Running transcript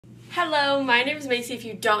Hello, my name is Macy if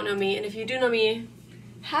you don't know me, and if you do know me,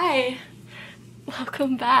 hi,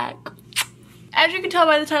 welcome back. As you can tell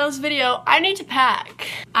by the title of this video, I need to pack.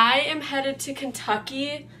 I am headed to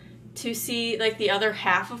Kentucky to see like the other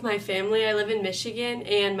half of my family. I live in Michigan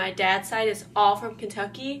and my dad's side is all from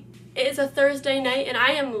Kentucky. It is a Thursday night and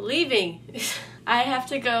I am leaving. I have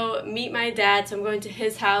to go meet my dad, so I'm going to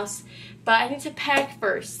his house, but I need to pack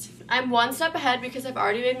first. I'm one step ahead because I've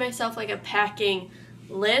already made myself like a packing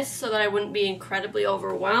list so that I wouldn't be incredibly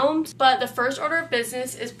overwhelmed. But the first order of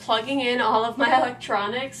business is plugging in all of my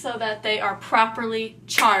electronics so that they are properly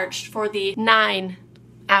charged for the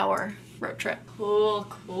 9-hour road trip. Cool.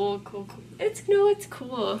 It's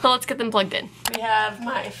cool. So let's get them plugged in. We have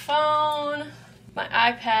my phone, my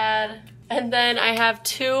iPad, and then I have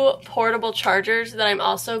 2 portable chargers that I'm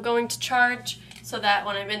also going to charge so that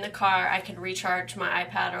when I'm in the car I can recharge my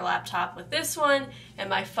iPad or laptop with this one and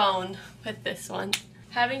my phone with this one.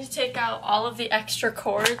 Having to take out all of the extra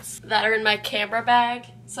cords that are in my camera bag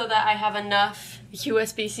so that I have enough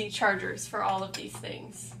USB-C chargers for all of these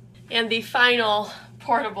things. And the final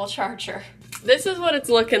portable charger. This is what it's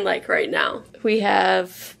looking like right now. We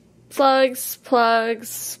have plugs,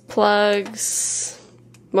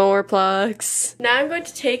 more plugs. Now I'm going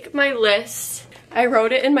to take my list. I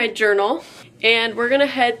wrote it in my journal and we're gonna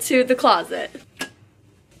head to the closet.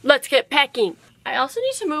 Let's get packing. I also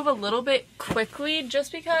need to move a little bit quickly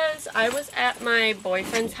just because I was at my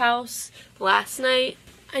boyfriend's house last night.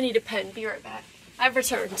 I need a pen, be right back. I've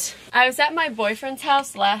returned. I was at my boyfriend's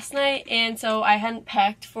house last night and so I hadn't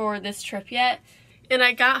packed for this trip yet. And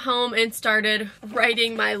I got home and started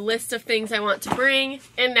writing my list of things I want to bring,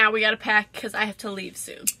 and now we gotta pack because I have to leave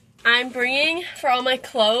soon. I'm bringing, for all my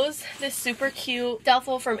clothes, this super cute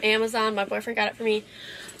duffel from Amazon. My boyfriend got it for me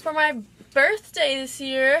for my birthday this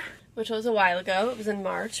year, which was a while ago. It was in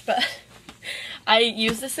March, but I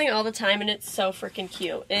use this thing all the time and it's so freaking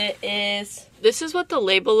cute. This is what the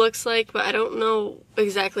label looks like, but I don't know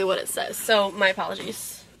exactly what it says, so my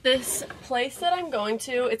apologies. This place that I'm going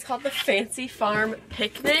to, it's called the Fancy Farm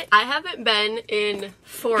Picnic. I haven't been in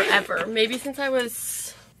forever, maybe since I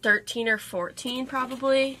was 13 or 14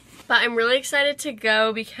 probably. But I'm really excited to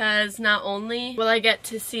go because not only will I get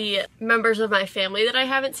to see members of my family that I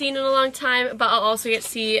haven't seen in a long time, but I'll also get to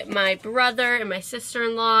see my brother and my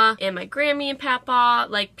sister-in-law and my Grammy and Papa,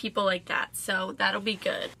 like people like that. So that'll be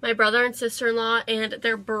good. My brother and sister-in-law and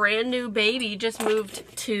their brand new baby just moved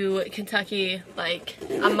to Kentucky like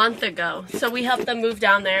a month ago. So we helped them move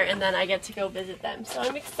down there and then I get to go visit them. So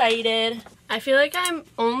I'm excited. I feel like I'm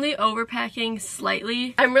only overpacking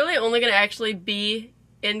slightly. I'm really only gonna actually be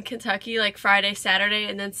in Kentucky like Friday, Saturday,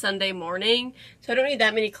 and then Sunday morning. So I don't need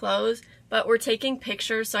that many clothes, but we're taking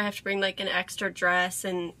pictures, so I have to bring like an extra dress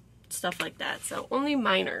and stuff like that. So only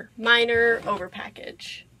minor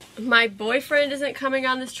overpackage. My boyfriend isn't coming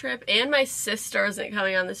on this trip and my sister isn't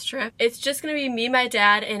coming on this trip. It's just gonna be me, my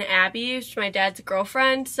dad, and Abby, which is my dad's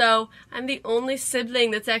girlfriend. So I'm the only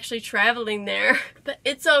sibling that's actually traveling there, but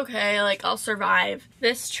it's okay, like I'll survive.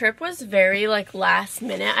 This trip was very like last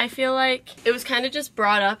minute, I feel like. It was kind of just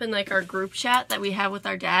brought up in like our group chat that we have with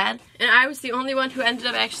our dad, and I was the only one who ended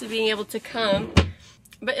up actually being able to come.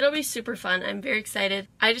 But it'll be super fun. I'm very excited.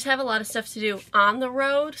 I just have a lot of stuff to do on the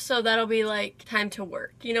road, so that'll be like time to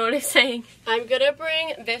work. You know what I'm saying? I'm gonna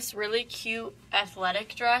bring this really cute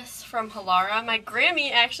athletic dress from Halara. My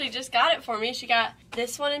Grammy actually just got it for me. She got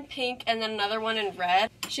this one in pink and then another one in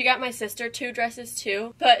red. She got my sister 2 dresses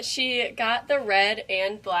too, but she got the red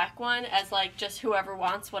and black one as like just whoever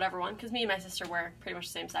wants whatever one, because me and my sister wear pretty much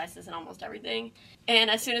the same sizes in almost everything.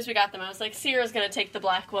 And as soon as we got them, I was like, Sierra's gonna take the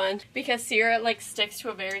black one because Sierra like sticks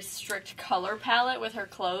to a very strict color palette with her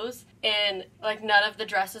clothes, and like none of the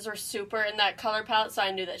dresses are super in that color palette, so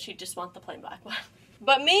I knew that she'd just want the plain black one.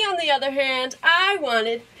 But me, on the other hand, I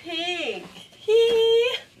wanted pink.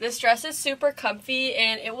 This dress is super comfy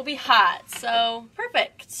and it will be hot, so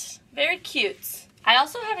perfect. Very cute. I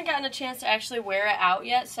also haven't gotten a chance to actually wear it out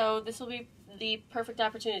yet, so this will be the perfect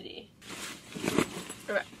opportunity.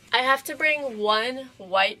 Okay. I have to bring one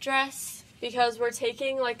white dress because we're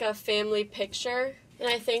taking like a family picture, and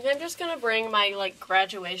I think I'm just gonna bring my like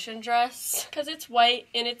graduation dress because it's white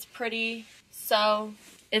and it's pretty, so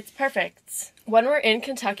it's perfect. When we're in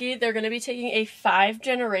Kentucky, they're going to be taking a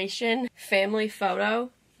 5-generation family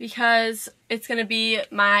photo because it's going to be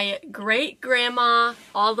my great-grandma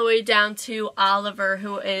all the way down to Oliver,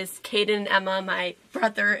 who is Caden and Emma, my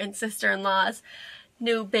brother and sister-in-law's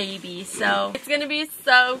new baby. So it's going to be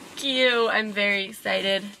so cute. I'm very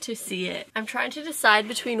excited to see it. I'm trying to decide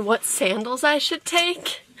between what sandals I should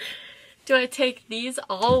take. Do I take these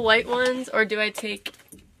all white ones or do I take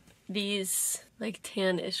these like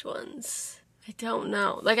tan-ish ones? I don't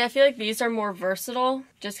know. Like, I feel like these are more versatile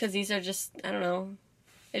just because these are just, I don't know.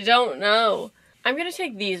 I don't know. I'm gonna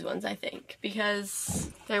take these ones, I think, because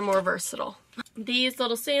they're more versatile. These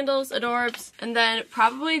little sandals, adorbs, and then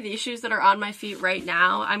probably these shoes that are on my feet right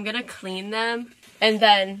now, I'm gonna clean them and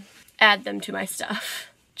then add them to my stuff.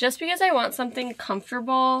 Just because I want something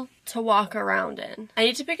comfortable to walk around in. I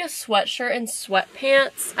need to pick a sweatshirt and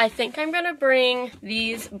sweatpants. I think I'm gonna bring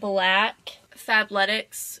these black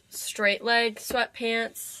Fabletics straight leg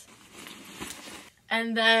sweatpants.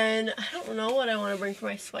 And then, I don't know what I want to bring for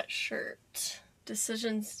my sweatshirt.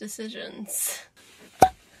 Decisions.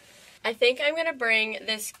 I think I'm going to bring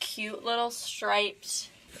this cute little striped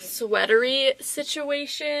sweatery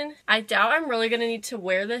situation. I doubt I'm really going to need to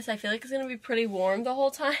wear this. I feel like it's going to be pretty warm the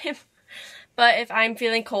whole time. But if I'm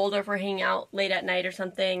feeling cold or if we're hanging out late at night or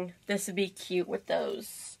something, this would be cute with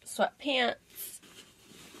those sweatpants.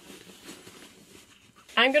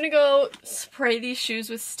 I'm gonna go spray these shoes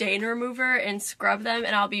with stain remover and scrub them,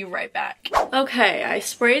 and I'll be right back. Okay, I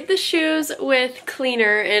sprayed the shoes with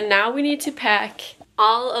cleaner, and now we need to pack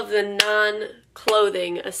all of the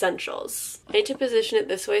non-clothing essentials. I need to position it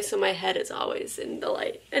this way so my head is always in the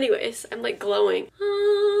light. Anyways, I'm like glowing.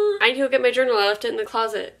 I need to go get my journal. I left it in the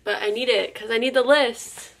closet, but I need it because I need the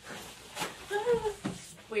list.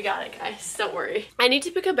 We got it, guys. Don't worry. I need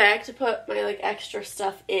to pick a bag to put my like extra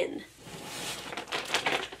stuff in.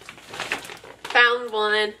 Found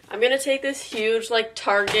one. I'm gonna take this huge like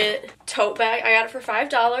Target tote bag. I got it for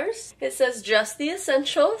 $5. It says just the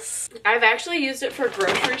essentials. I've actually used it for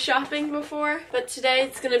grocery shopping before, but today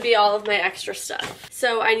it's gonna be all of my extra stuff.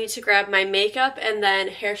 So I need to grab my makeup and then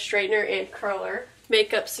hair straightener and curler.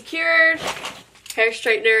 Makeup secured. Hair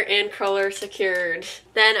straightener and curler secured.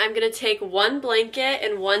 Then I'm gonna take one blanket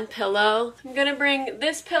and one pillow. I'm gonna bring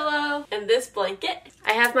this pillow and this blanket.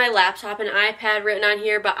 I have my laptop and iPad written on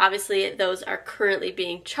here, but obviously those are currently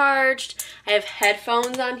being charged. I have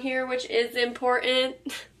headphones on here, which is important.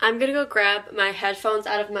 I'm gonna go grab my headphones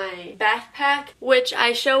out of my backpack, which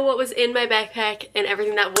I show what was in my backpack and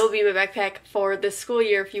everything that will be in my backpack for this school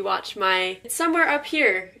year. If you watch my, it's somewhere up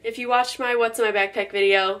here. If you watch my what's in my backpack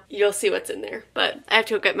video, you'll see what's in there. But I have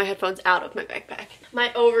to go get my headphones out of my backpack.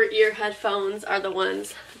 My over-ear headphones are the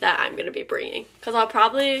ones that I'm gonna be bringing, because I'll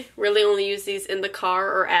probably really only use these in the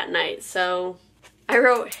car or at night. So I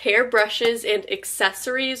wrote hair brushes and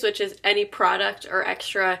accessories, which is any product or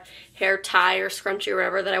extra hair tie or scrunchie or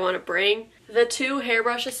whatever that I want to bring. The two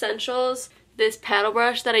hairbrush essentials, this paddle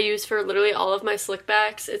brush that I use for literally all of my slick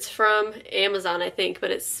backs. It's from Amazon, I think, but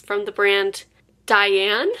it's from the brand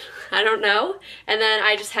Diane. I don't know. And then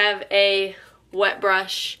I just have a wet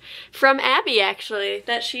brush from Abby, actually,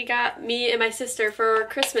 that she got me and my sister for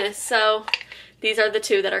Christmas. So these are the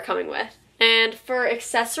two that are coming with. And for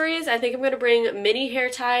accessories, I think I'm going to bring mini hair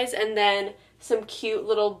ties and then some cute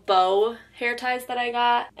little bow hair ties that I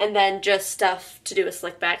got. And then just stuff to do a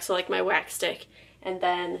slick back, so like my wax stick. And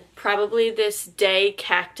then probably this Day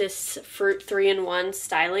Cactus Fruit 3-in-1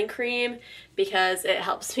 styling cream because it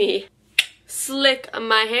helps me slick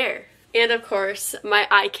my hair. And of course, my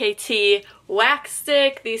IKT wax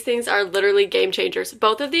stick. These things are literally game changers.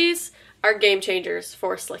 Both of these are game changers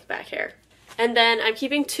for slick back hair. And then I'm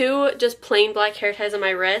keeping two just plain black hair ties on my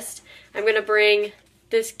wrist. I'm gonna bring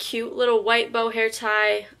this cute little white bow hair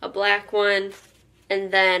tie, a black one,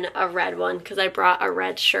 and then a red one because I brought a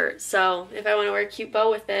red shirt. So if I want to wear a cute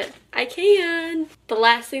bow with it, I can. The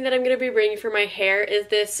last thing that I'm gonna be bringing for my hair is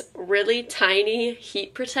this really tiny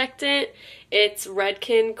heat protectant. It's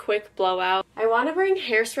Redken Quick Blowout. I want to bring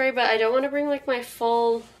hairspray, but I don't want to bring like my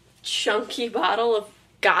full chunky bottle of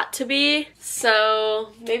Got To Be.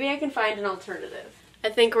 So maybe I can find an alternative. I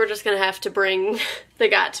think we're just gonna have to bring the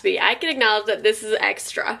Got To Be. I can acknowledge that this is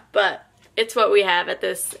extra, but it's what we have at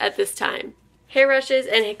this time. Hair brushes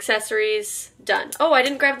and accessories done. Oh, I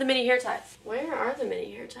didn't grab the mini hair ties. Where are the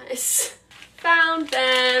mini hair ties? Found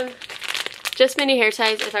them. Just mini hair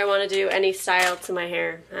ties if I want to do any style to my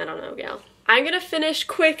hair. I don't know, gal. I'm gonna finish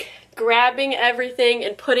quick grabbing everything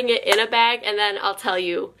and putting it in a bag, and then I'll tell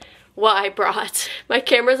you what I brought. My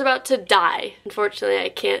camera's about to die. Unfortunately, I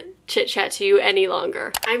can't chit chat to you any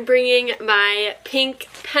longer. I'm bringing my pink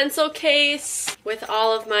pencil case with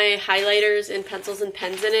all of my highlighters and pencils and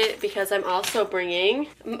pens in it because I'm also bringing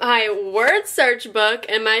my word search book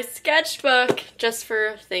and my sketchbook just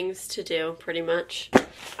for things to do, pretty much.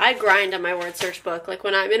 I grind on my word search book. Like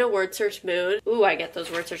when I'm in a word search mood, ooh, I get those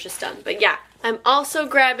word searches done. But yeah, I'm also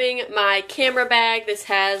grabbing my camera bag. This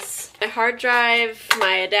has my hard drive,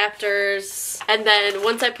 my adapters, and then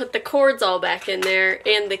once I put the cords all back in there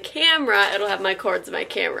and the camera, it'll have my cords and my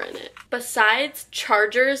camera in it. Besides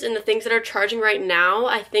chargers and the things that are charging right now,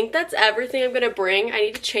 I think that's everything I'm gonna bring. I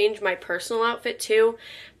need to change my personal outfit too,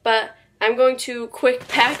 but I'm going to quick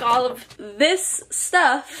pack all of this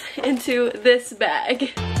stuff into this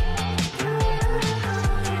bag.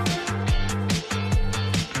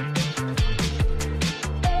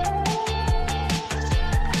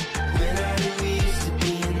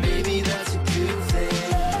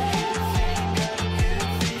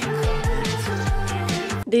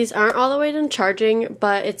 These aren't all the way done charging,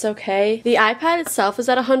 but it's okay. The iPad itself is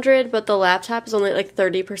at 100, but the laptop is only like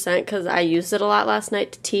 30% because I used it a lot last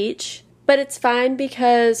night to teach. But it's fine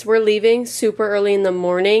because we're leaving super early in the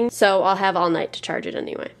morning, so I'll have all night to charge it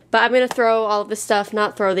anyway. But I'm gonna throw all of this stuff,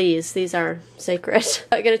 not throw these are sacred.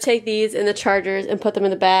 I'm gonna take these and the chargers and put them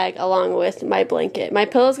in the bag along with my blanket. My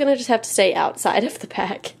pillow's gonna just have to stay outside of the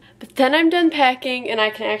bag. But then I'm done packing and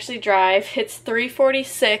I can actually drive. It's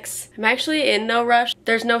 3:46. I'm actually in no rush.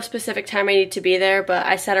 There's no specific time I need to be there, but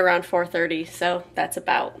I said around 4:30, so that's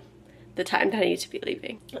about the time that I need to be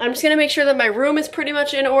leaving. I'm just gonna make sure that my room is pretty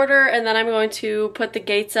much in order, and then I'm going to put the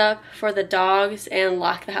gates up for the dogs and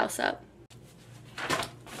lock the house up.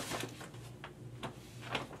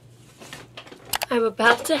 I'm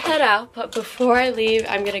about to head out, but before I leave,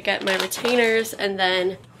 I'm gonna get my retainers and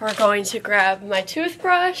then we're going to grab my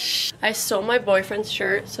toothbrush. I stole my boyfriend's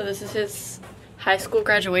shirt, so this is his high school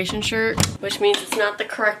graduation shirt, which means it's not the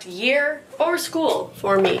correct year or school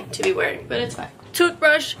for me to be wearing, but it's fine.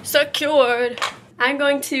 Toothbrush secured. I'm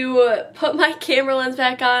going to put my camera lens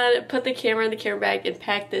back on, put the camera in the camera bag, and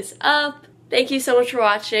pack this up. Thank you so much for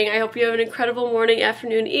watching. I hope you have an incredible morning,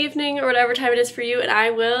 afternoon, evening, or whatever time it is for you, and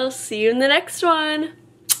I will see you in the next one.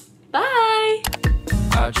 Bye!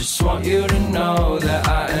 I just want you to know that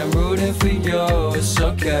I am rooting for you. It's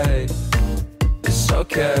okay. It's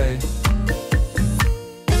okay.